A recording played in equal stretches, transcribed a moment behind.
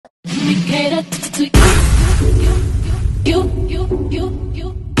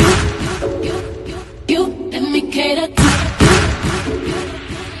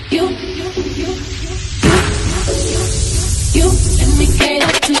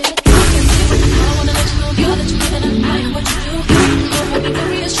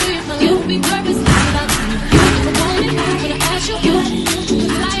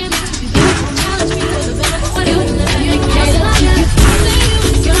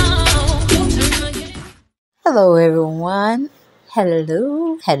Hello, everyone.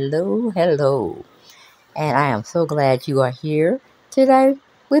 Hello, hello, hello. And I am so glad you are here today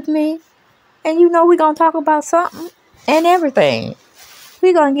with me. And we're going to talk about something and everything.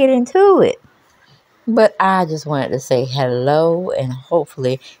 We're going to get into it. But I just wanted to say hello, and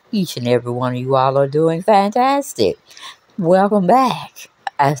hopefully each and every one of you all are doing fantastic. Welcome back.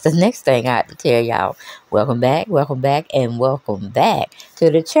 That's the next thing I have to tell y'all. Welcome back, and welcome back to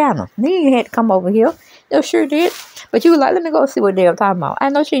the channel. Me, you had to come over here. You sure did. But you were like, let me go see what they're talking about. I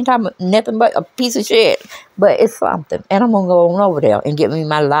know she ain't talking about nothing but a piece of shit. But it's something. And I'm going to go on over there and get me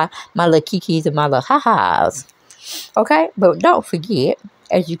my little kikis and my little ha-has. Okay? But don't forget,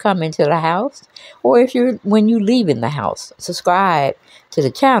 as you come into the house, or when you leave in the house, subscribe to the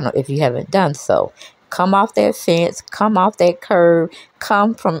channel if you haven't done so. Come off that fence, come off that curb,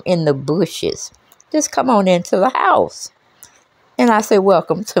 come from in the bushes. Just come on into the house. And I say,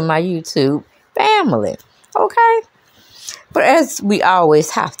 welcome to my YouTube family. Okay? But as we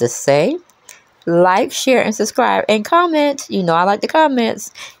always have to say, like, share, and subscribe, and comment. I like the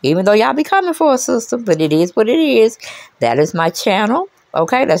comments, even though y'all be coming for a sister, but it is what it is. That is my channel.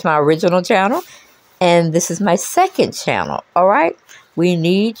 Okay? That's my original channel. And this is my second channel. All right? We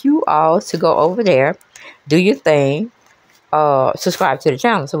need you all to go over there, do your thing, subscribe to the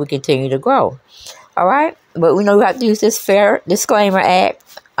channel so we continue to grow. All right? But we know we have to use this fair disclaimer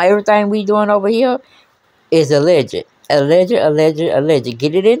act. Everything we doing over here is alleged. Alleged.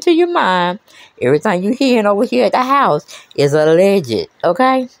 Get it into your mind. Everything you hearing over here at the house is alleged.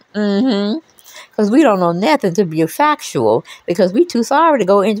 Okay? Because we don't know nothing to be factual, because we too sorry to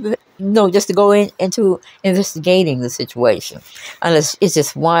go into, just to go into investigating the situation. Unless it's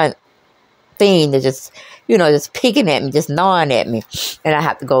just one thing that just, just picking at me, just gnawing at me, and I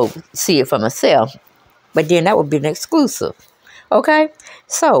have to go see it for myself. But then that would be an exclusive. Okay?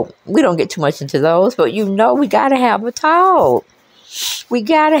 So, we don't get too much into those, but we got to have a talk. We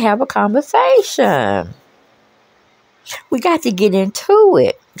got to have a conversation. We got to get into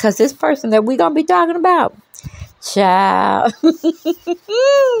it, because this person that we're going to be talking about, child,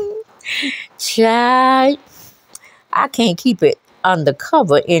 I can't keep it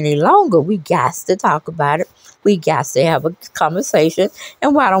undercover any longer. We got to talk about it. We got to have a conversation,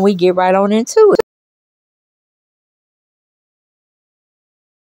 and why don't we get right on into it?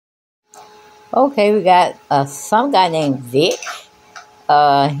 Okay, we got some guy named Vic.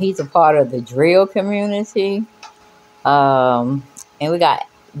 He's a part of the drill community. And we got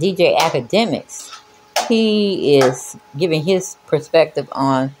DjAkademiks. He is giving his perspective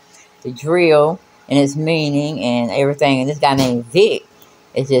on the drill and its meaning and everything. And this guy named Vic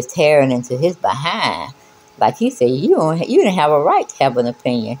is just tearing into his behind. Like he said, you didn't have a right to have an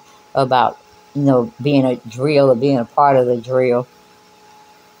opinion about, being a drill or being a part of the drill.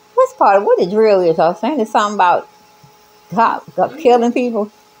 What the drill is? I was saying it's something about killing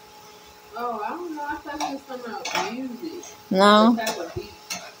people. Oh, I don't know. I thought it was something about music. No.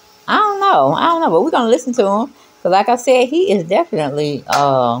 I don't know. But we're going to listen to him. Because like I said, he is definitely,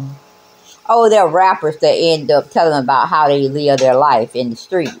 they're rappers that end up telling about how they live their life in the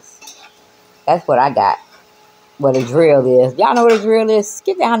streets. That's what I got. What a drill is. Y'all know what a drill is?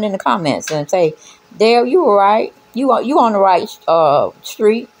 Get down in the comments and say, Dale, you were right. You on the right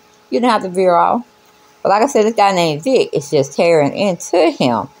street. You didn't have to veer off. But like I said, this guy named Vic is just tearing into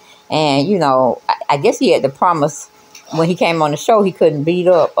him. And, I guess he had to promise when he came on the show he couldn't beat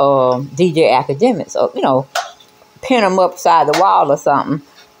up DjAkademiks or, pin him upside the wall or something.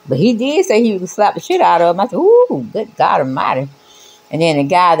 But he did say he would slap the shit out of him. I said, ooh, good God almighty. And then the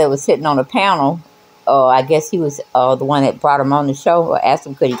guy that was sitting on the panel, I guess he was the one that brought him on the show, or asked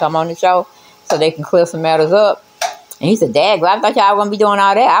him could he come on the show so they can clear some matters up. And he said, Dad, I thought y'all were going to be doing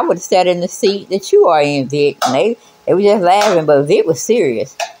all that. I would have sat in the seat that you are in, Vic. And they were just laughing, but Vic was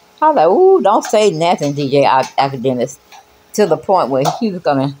serious. I was like, ooh, don't say nothing, DjAkademiks, to the point where he was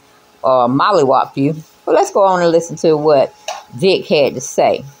going to mollywop you. But let's go on and listen to what Vic had to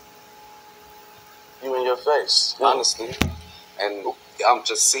say. You in your face, honestly. And I'm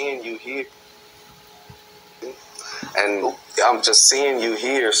just seeing you here. And I'm just seeing you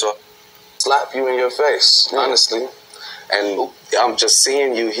here, so slap you in your face, honestly. And I'm just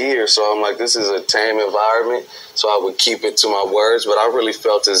seeing you here, so I'm like, this is a tame environment, so I would keep it to my words. But I really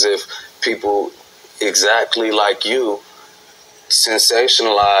felt as if people exactly like you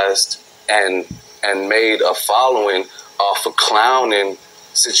sensationalized and made a following off of clowning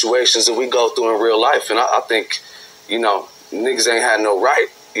situations that we go through in real life. And I think, niggas ain't had no right.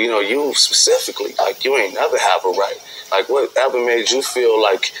 You specifically, like, you ain't never have a right. Like, whatever made you feel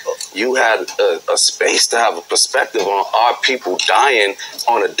like you had a space to have a perspective on our people dying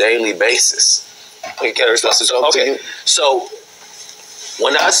on a daily basis? Okay. So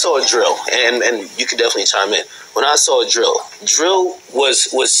when I saw drill, and you could definitely chime in. When I saw drill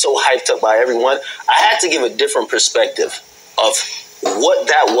was so hyped up by everyone. I had to give a different perspective of what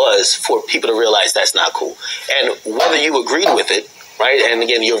that was for people to realize that's not cool, and whether you agreed with it, right? And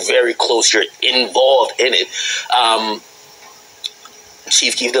again, you're very close. You're involved in it.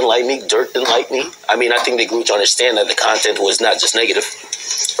 Chief Keef didn't like me. Dirk didn't like me. I mean, I think they grew to understand that the content was not just negative,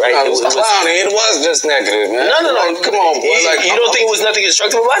 right? It was clowning. It was just negative, man. No. Like, come on, boy. Like, you don't think it was nothing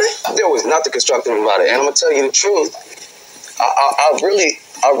constructive about it? There was nothing constructive about it, and I'm gonna tell you the truth. I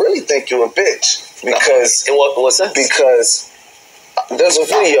really think you're a bitch because. In what sense? Because there's a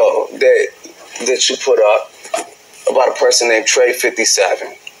video that you put up about a person named Trey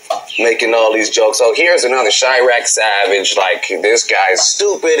 57. Making all these jokes. Oh, here's another Chirac Savage. Like, this guy's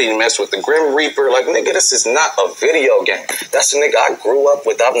stupid. He messed with the Grim Reaper. Like, nigga, this is not a video game. That's a nigga I grew up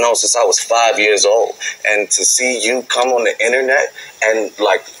with. I've known since I was 5 years old. And to see you come on the internet and,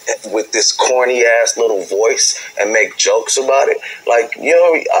 like, with this corny ass little voice and make jokes about it, like, you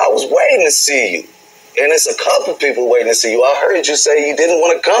know, I was waiting to see you. And it's a couple people waiting to see you. I heard you say you didn't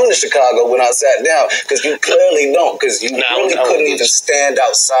want to come to Chicago when I sat down because you clearly don't, because you really couldn't even stand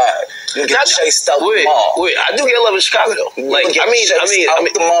outside. You get chased out the mall. Wait, I do get love in Chicago though. Like, I mean,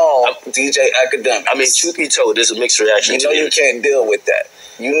 the mall. DjAkademiks. I mean, truth be told, there's a mixed reaction. You know you can't deal with that.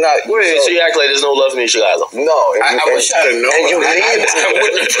 You not. So you act like there's no love for me in Chicago? No, I wish I'd have known. And you I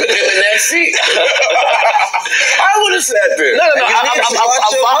wouldn't have put him in that seat. I would have sat there. No.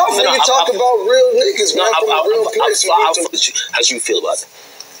 You talk about real niggas, man, from a real place. How you feel about it?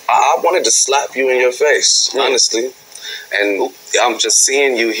 I wanted to slap you in your face, honestly. And I'm just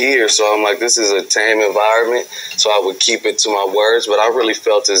seeing you here, so I'm like, this is a tame environment, so I would keep it to my words. But I really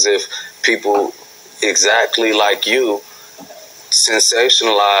felt as if people exactly like you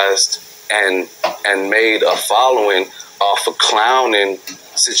sensationalized and made a following off of clowning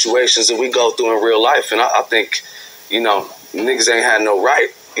situations that we go through in real life. And I think, you know, niggas ain't had no right.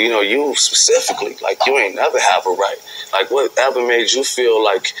 You know, you specifically, like, you ain't never have a right. Like, whatever made you feel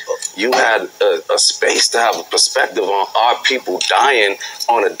like you had a space to have a perspective on our people dying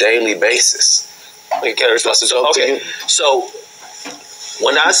on a daily basis? Okay, so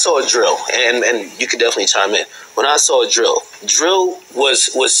when I saw drill, and you could definitely chime in. When I saw drill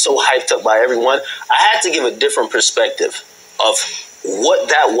was so hyped up by everyone. I had to give a different perspective of what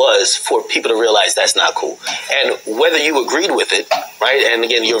that was for people to realize that's not cool, and whether you agreed with it, right? And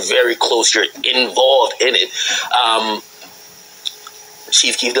again, you're very close. You're involved in it.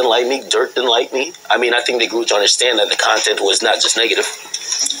 Chief Keef didn't like me. Dirk didn't like me. I mean, I think they grew to understand that the content was not just negative,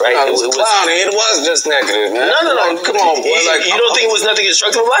 right? It was clowning. It was just negative, man. No. Like, come on, boy. Like, you don't think it was nothing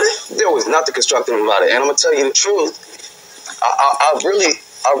constructive about it? There was nothing constructive about it, and I'm gonna tell you the truth. I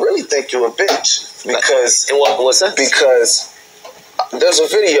really think you're a bitch because. In what sense? Because there's a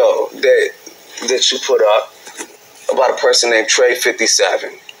video that you put up about a person named Trey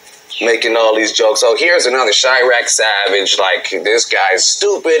 57. Making all these jokes. Oh, here's another Chirac Savage. Like, this guy's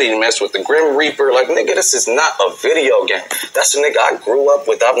stupid. He messed with the Grim Reaper. Like, nigga, this is not a video game. That's a nigga I grew up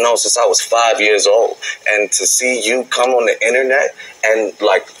with. I've known since I was 5 years old. And to see you come on the internet and,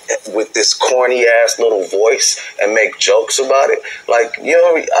 like, with this corny ass little voice and make jokes about it, like, you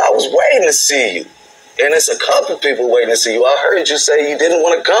know, I was waiting to see you. And it's a couple people waiting to see you. I heard you say you didn't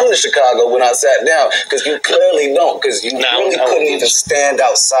want to come to Chicago when I sat down because you clearly don't, because you really couldn't even stand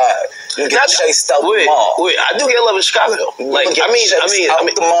outside. You get chased out the mall. Wait, I do get love in Chicago though. Like, I mean,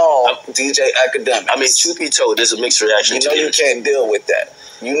 the mall. DjAkademiks. I mean, truth be told, there's a mixed reaction. You know you can't deal with that.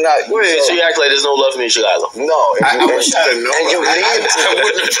 You not. So you act like there's no love for me in Chicago? No, I wish I'd have known. I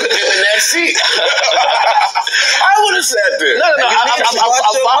wouldn't have put him in that seat. I would have sat there. No.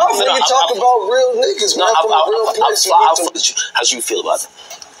 You talk about real niggas, man, from a real place. How you feel about it?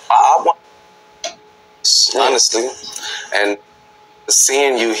 I want, honestly, and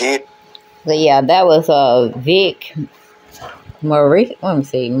seeing you here. So yeah, that was Vic Murray. Let me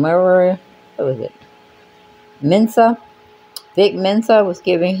see, Murray. What was it? Mensa. VicMensa was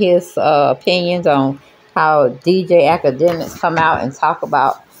giving his opinions on how DjAkademiks come out and talk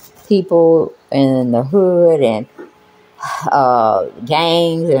about people in the hood and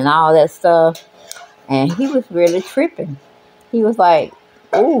gangs and all that stuff. And he was really tripping. He was like,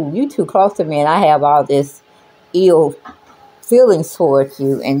 ooh, you too close to me and I have all this ill feelings towards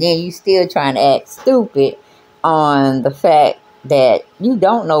you. And then you still trying to act stupid on the fact that you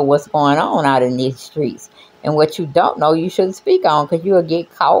don't know what's going on out in these streets. And what you don't know, you shouldn't speak on because you'll get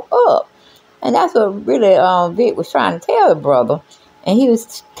caught up. And that's what really Vic was trying to tell the brother. And he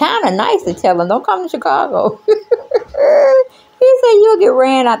was kind of nice to tell him, don't come to Chicago. He said, you'll get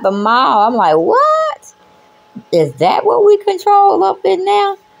ran out the mall. I'm like, what? Is that what we control up in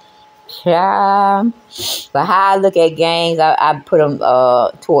now? Child. But how I look at gangs, I put them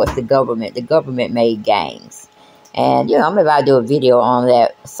towards the government. The government made gangs. And, maybe I'll do a video on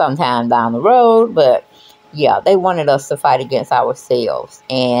that sometime down the road. But, yeah, they wanted us to fight against ourselves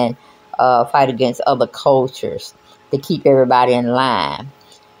and fight against other cultures to keep everybody in line.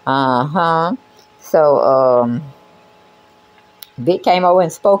 So, Vic came over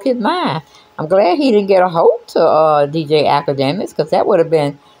and spoke his mind. I'm glad he didn't get a hold to DjAkademiks, because that would have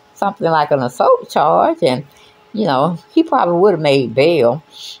been something like an assault charge, and he probably would have made bail,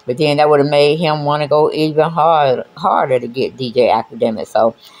 but then that would have made him want to go even harder to get DjAkademiks.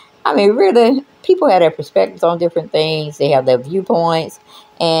 So, I mean, really, people have their perspectives on different things. They have their viewpoints,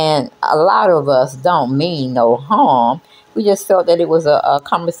 and a lot of us don't mean no harm. We just felt that it was a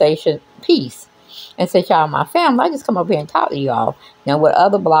conversation piece. And since y'all my family, I just come up here and talk to y'all. Now, what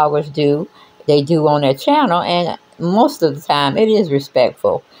other bloggers do, they do on their channel, and most of the time, it is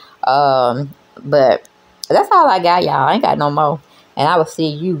respectful. But that's all I got, y'all. I ain't got no more. And I will see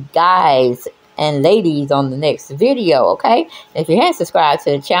you guys and ladies on the next video, okay? If you haven't subscribed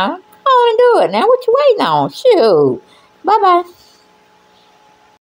to the channel, go on and do it. Now, what you waiting on? Shoot. Bye-bye.